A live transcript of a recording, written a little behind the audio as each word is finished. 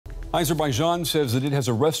Azerbaijan says that it has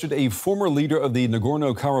arrested a former leader of the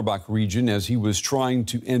Nagorno-Karabakh region as he was trying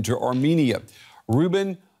to enter Armenia.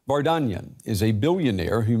 Ruben Vardanyan is a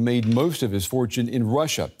billionaire who made most of his fortune in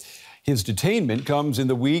Russia. His detainment comes in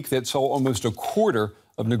the week that saw almost a quarter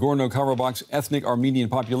of Nagorno-Karabakh's ethnic Armenian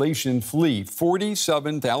population flee,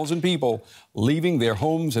 47,000 people leaving their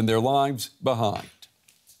homes and their lives behind.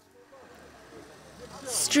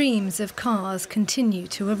 Streams of cars continue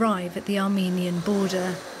to arrive at the Armenian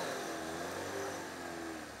border.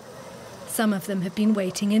 Some of them have been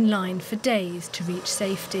waiting in line for days to reach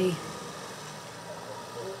safety.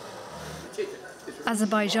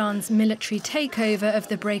 Azerbaijan's military takeover of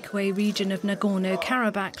the breakaway region of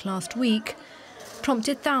Nagorno-Karabakh last week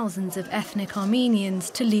prompted thousands of ethnic Armenians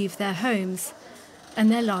to leave their homes and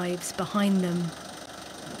their lives behind them.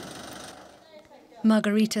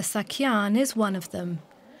 Margarita Sakyan is one of them.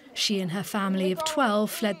 She and her family of 12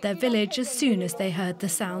 fled their village as soon as they heard the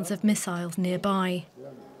sounds of missiles nearby.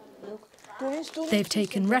 They've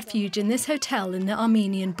taken refuge in this hotel in the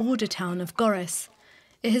Armenian border town of Goris.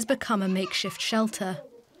 It has become a makeshift shelter.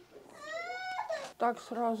 It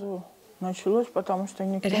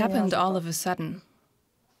happened all of a sudden.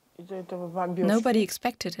 Nobody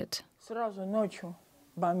expected it.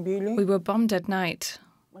 We were bombed at night.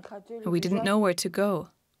 We didn't know where to go.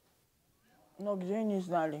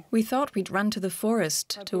 We thought we'd run to the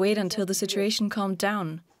forest to wait until the situation calmed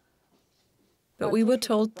down. But we were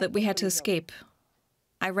told that we had to escape.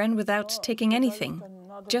 I ran without taking anything,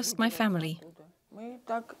 just my family.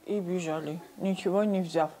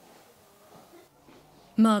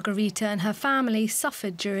 Margarita and her family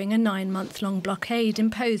suffered during a 9-month-long blockade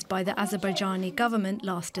imposed by the Azerbaijani government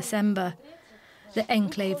last December. The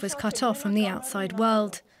enclave was cut off from the outside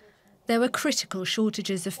world. There were critical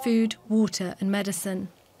shortages of food, water and medicine.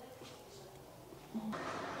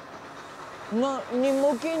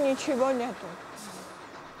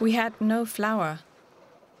 We had no flour,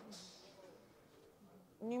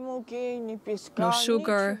 no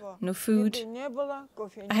sugar, no food.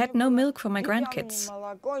 I had no milk for my grandkids.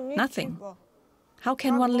 Nothing. How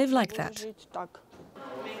can one live like that?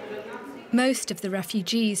 Most of the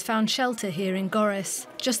refugees found shelter here in Goris,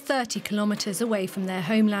 just 30 kilometers away from their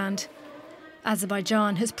homeland.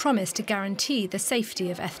 Azerbaijan has promised to guarantee the safety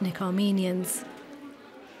of ethnic Armenians.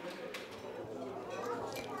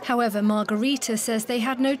 However, Margarita says they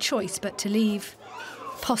had no choice but to leave,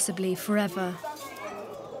 possibly forever.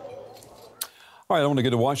 All right, I want to go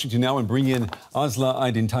to Washington now and bring in Asla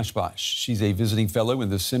Aydin-Tashbash. She's a visiting fellow in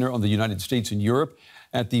the Center on the United States and Europe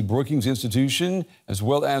at the Brookings Institution, as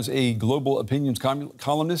well as a global opinions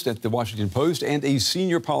columnist at the Washington Post and a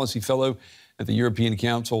senior policy fellow at the European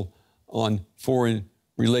Council on Foreign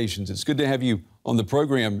Relations. It's good to have you on the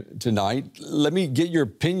program tonight. Let me get your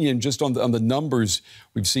opinion just on the numbers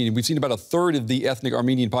we've seen. We've seen about a third of the ethnic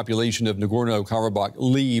Armenian population of Nagorno-Karabakh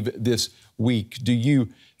leave this week. Do you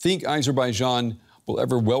think Azerbaijan will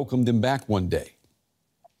ever welcome them back one day?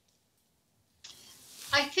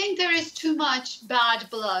 I think there is too much bad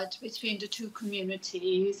blood between the two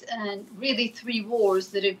communities and really 3 wars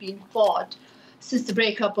that have been fought since the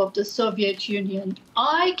breakup of the Soviet Union.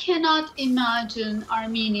 I cannot imagine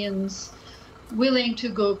Armenians willing to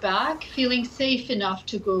go back, feeling safe enough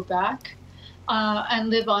to go back and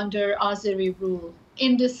live under Azeri rule.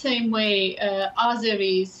 In the same way,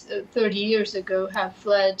 Azeris 30 years ago have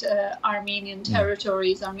fled Armenian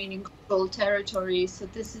territories, Armenian-controlled territories. So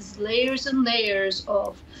this is layers and layers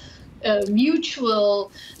of mutual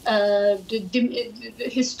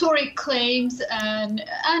historic claims and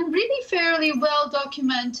really fairly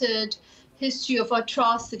well-documented history of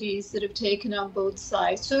atrocities that have taken on both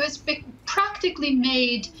sides. So it's practically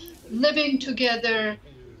made living together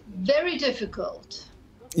very difficult.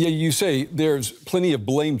 Yeah, you say there's plenty of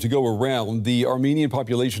blame to go around. The Armenian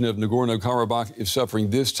population of Nagorno-Karabakh is suffering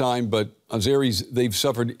this time, but Azeris, they've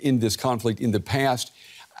suffered in this conflict in the past.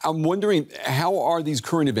 I'm wondering, how are these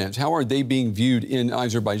current events, how are they being viewed in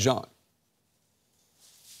Azerbaijan?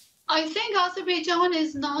 I think Azerbaijan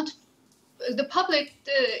is not, the public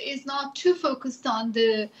is not too focused on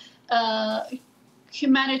the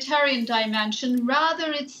humanitarian dimension.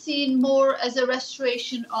 Rather, it's seen more as a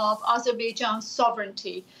restoration of Azerbaijan's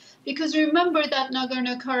sovereignty. Because remember that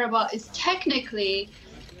Nagorno-Karabakh is technically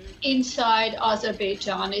inside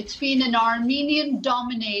Azerbaijan. It's been an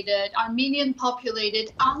Armenian-dominated,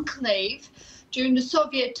 Armenian-populated enclave During the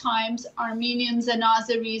Soviet times, Armenians and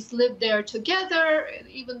Azeris lived there together,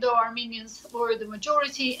 even though Armenians were the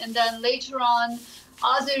majority. And then later on,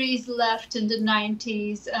 Azeris left in the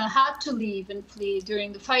 90s, had to leave and flee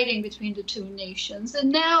during the fighting between the two nations. And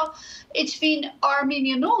now it's been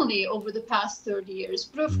Armenian only over the past 30 years.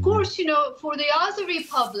 But of course, you know, for the Azeri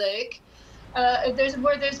public,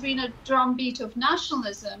 where there's been a drumbeat of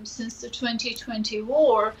nationalism since the 2020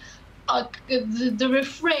 war, the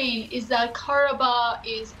refrain is that Karabakh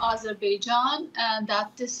is Azerbaijan and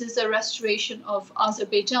that this is a restoration of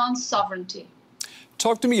Azerbaijan's sovereignty.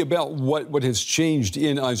 Talk to me about what has changed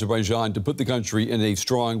in Azerbaijan to put the country in a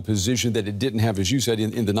strong position that it didn't have, as you said,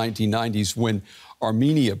 in the 1990s when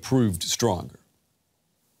Armenia proved stronger.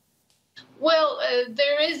 Well,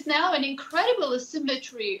 there is now an incredible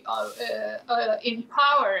asymmetry in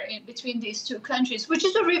power between these two countries, which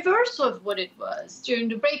is a reverse of what it was. During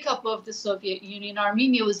the breakup of the Soviet Union,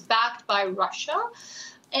 Armenia was backed by Russia,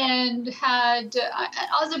 and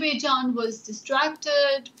Azerbaijan was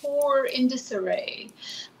distracted, poor, in disarray.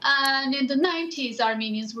 And in the 90s,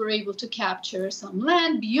 Armenians were able to capture some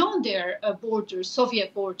land beyond their borders,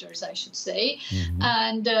 Soviet borders, I should say,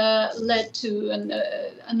 and led to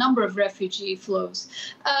a number of refugee flows.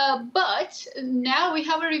 But now we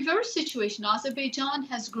have a reverse situation. Azerbaijan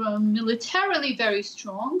has grown militarily very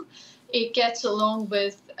strong. It gets along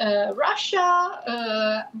with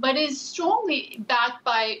Russia, but is strongly backed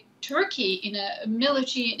by Turkey in a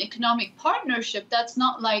military and economic partnership that's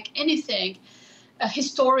not like anything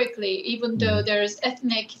historically, even though there's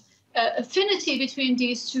ethnic affinity between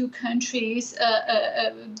these two countries.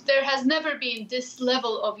 There has never been this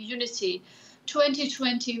level of unity.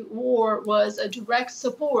 2020 war was a direct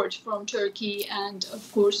support from Turkey, and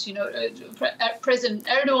of course, you know, President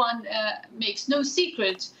Erdogan makes no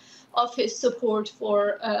secret of his support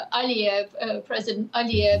for President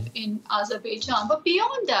Aliyev in Azerbaijan. But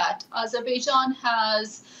beyond that, Azerbaijan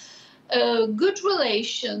has good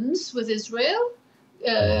relations with Israel,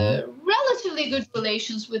 relatively good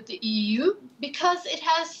relations with the EU, because it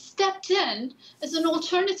has stepped in as an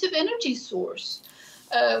alternative energy source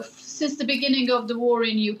since the beginning of the war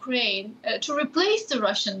in Ukraine to replace the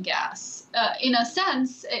Russian gas. In a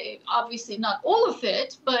sense, obviously not all of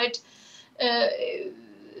it, but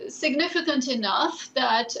significant enough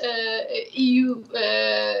that EU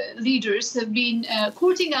leaders have been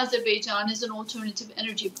courting Azerbaijan as an alternative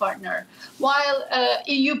energy partner. While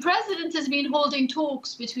EU president has been holding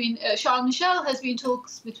talks between, Charles Michel has been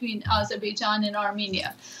talks between Azerbaijan and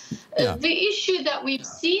Armenia. The issue that we've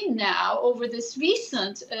seen now over this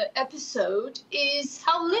recent episode is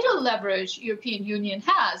how little leverage European Union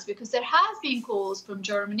has, because there has been calls from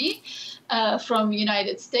Germany, from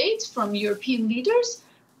United States, from European leaders,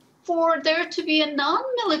 for there to be a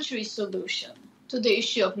non-military solution to the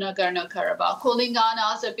issue of Nagorno-Karabakh, calling on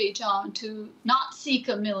Azerbaijan to not seek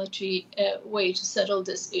a military way to settle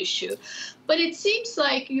this issue. But it seems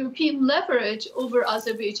like European leverage over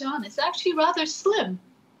Azerbaijan is actually rather slim.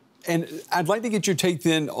 And I'd like to get your take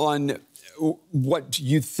then on what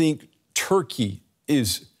you think Turkey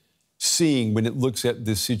is seeing when it looks at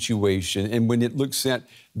this situation and when it looks at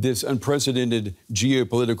this unprecedented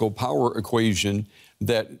geopolitical power equation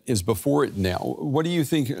that is before it now. What do you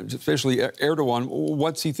think, especially Erdogan,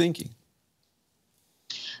 what's he thinking?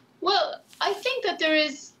 Well, I think that there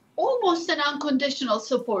is almost an unconditional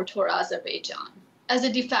support for Azerbaijan as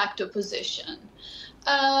a de facto position.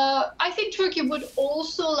 I think Turkey would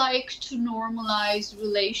also like to normalize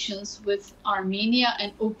relations with Armenia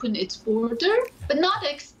and open its border, but not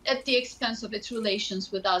at the expense of its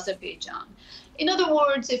relations with Azerbaijan. In other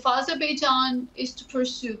words, if Azerbaijan is to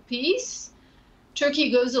pursue peace,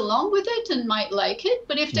 Turkey goes along with it and might like it,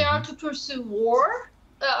 but if they are to pursue war,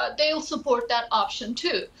 they'll support that option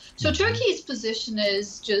too. So Turkey's position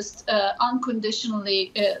is just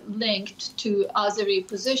unconditionally linked to Azeri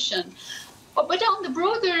position. But on the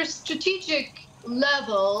broader strategic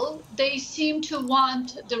level, they seem to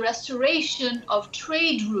want the restoration of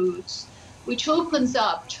trade routes, which opens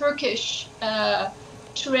up Turkish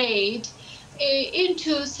trade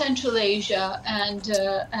into Central Asia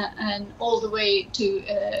and all the way to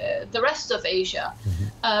the rest of Asia.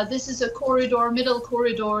 This is a corridor, middle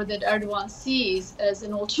corridor, that Erdogan sees as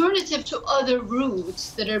an alternative to other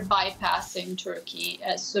routes that are bypassing Turkey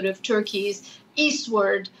as sort of Turkey's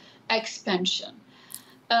eastward expansion.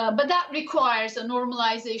 But that requires a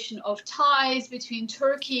normalization of ties between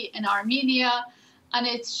Turkey and Armenia, and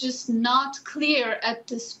it's just not clear at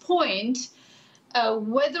this point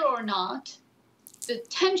whether or not the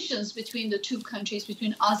tensions between the two countries,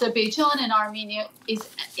 between Azerbaijan and Armenia,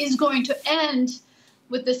 is going to end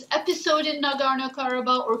with this episode in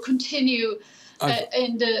Nagorno-Karabakh or continue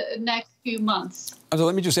in the next few months. So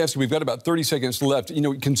let me just ask you, we've got about 30 seconds left. You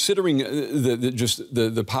know, considering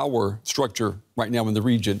the power structure right now in the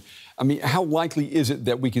region, I mean, how likely is it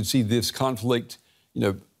that we could see this conflict, you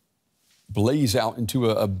know, blaze out into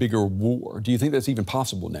a bigger war? Do you think that's even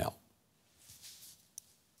possible now?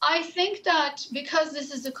 I think that because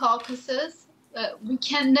this is the Caucasus, we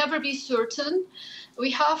can never be certain. We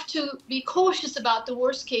have to be cautious about the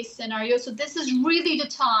worst case scenario. So this is really the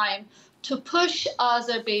time to push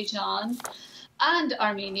Azerbaijan and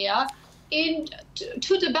Armenia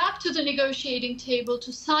back to the negotiating table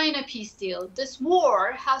to sign a peace deal. This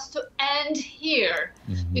war has to end here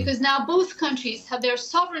because now both countries have their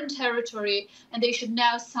sovereign territory and they should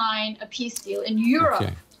now sign a peace deal. And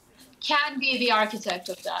Europe can be the architect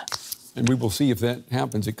of that. And we will see if that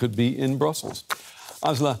happens. It could be in Brussels.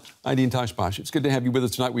 Asla Aydin Taşbaş, it's good to have you with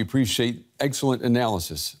us tonight. We appreciate excellent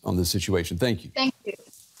analysis on this situation. Thank you. Thank you.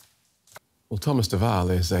 Well, Thomas de Waal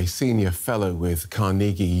is a senior fellow with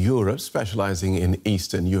Carnegie Europe, specialising in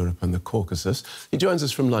Eastern Europe and the Caucasus. He joins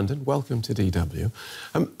us from London. Welcome to DW.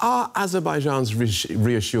 Are Azerbaijan's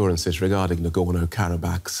reassurances regarding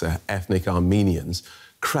Nagorno-Karabakh's ethnic Armenians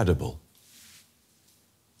credible?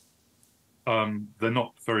 They're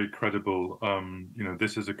not very credible. You know,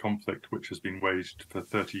 this is a conflict which has been waged for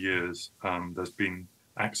 30 years. There's been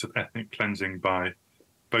acts of ethnic cleansing by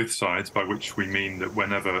both sides, by which we mean that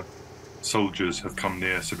whenever soldiers have come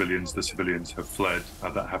near civilians, the civilians have fled.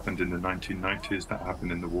 That happened in the 1990s. That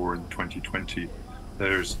happened in the war in 2020.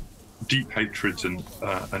 There's deep hatreds and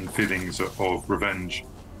feelings of revenge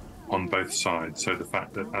on both sides. So the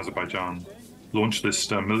fact that Azerbaijan launched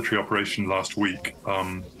this military operation last week,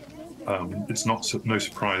 it's no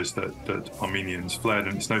surprise that Armenians fled,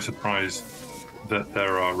 and it's no surprise that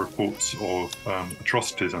there are reports of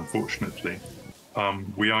atrocities, unfortunately.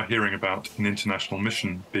 We are hearing about an international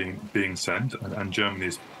mission being sent, and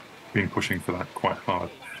Germany's been pushing for that quite hard,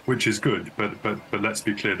 which is good. But let's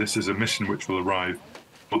be clear: this is a mission which will arrive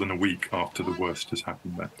more than a week after the worst has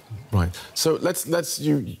happened there. Right. So let's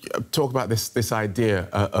talk about this idea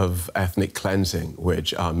of ethnic cleansing,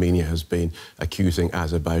 which Armenia has been accusing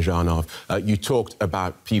Azerbaijan of. You talked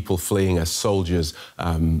about people fleeing as soldiers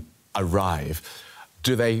arrive.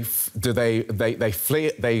 Do they flee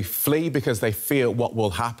because they fear what will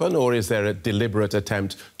happen, or is there a deliberate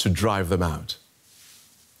attempt to drive them out?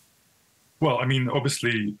 Well, I mean,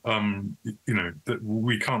 obviously, you know, that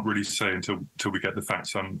we can't really say until we get the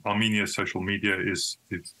facts. Armenia's social media is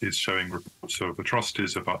showing reports of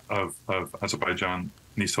atrocities of Azerbaijani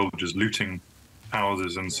soldiers looting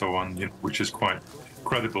houses and so on, you know, which is quite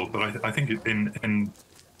credible. But I think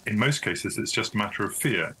in most cases, it's just a matter of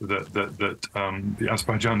fear that the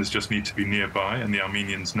Azerbaijanis just need to be nearby, and the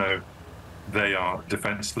Armenians know they are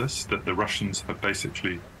defenseless, that the Russians have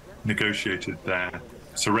basically negotiated their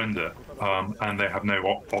surrender, and they have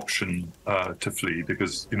no option to flee,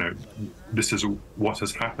 because, you know, this is what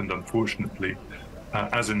has happened, unfortunately,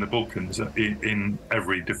 as in the Balkans, in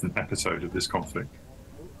every different episode of this conflict.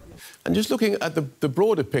 And just looking at the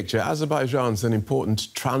broader picture, Azerbaijan's an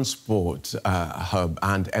important transport hub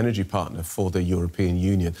and energy partner for the European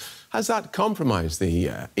Union. Has that compromised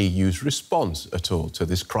the EU's response at all to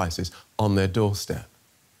this crisis on their doorstep?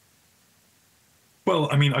 Well,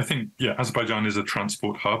 I mean, I think, yeah, Azerbaijan is a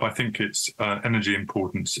transport hub. I think its energy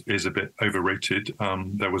importance is a bit overrated.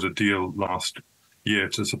 There was a deal last year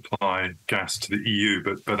to supply gas to the EU,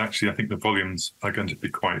 but actually I think the volumes are going to be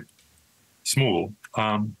quite small.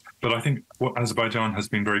 But I think what Azerbaijan has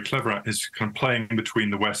been very clever at is kind of playing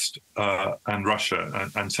between the West and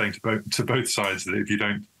Russia, and saying to both sides that if you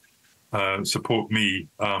don't support me,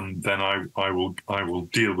 then I will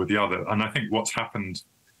deal with the other. And I think what's happened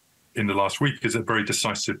in the last week is a very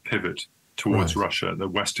decisive pivot towards Russia. The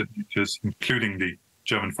Western leaders, including the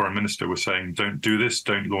German foreign minister, were saying, don't do this,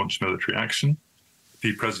 don't launch military action.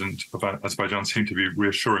 The president of Azerbaijan seemed to be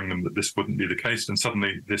reassuring them that this wouldn't be the case, and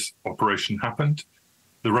suddenly this operation happened.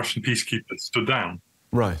 The Russian peacekeepers stood down.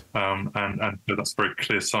 Right. And that's a very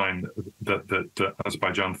clear sign that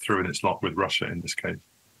Azerbaijan threw in its lot with Russia in this case.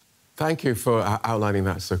 Thank you for outlining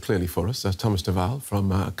that so clearly for us. Thomas de Waal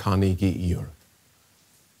from Carnegie Europe.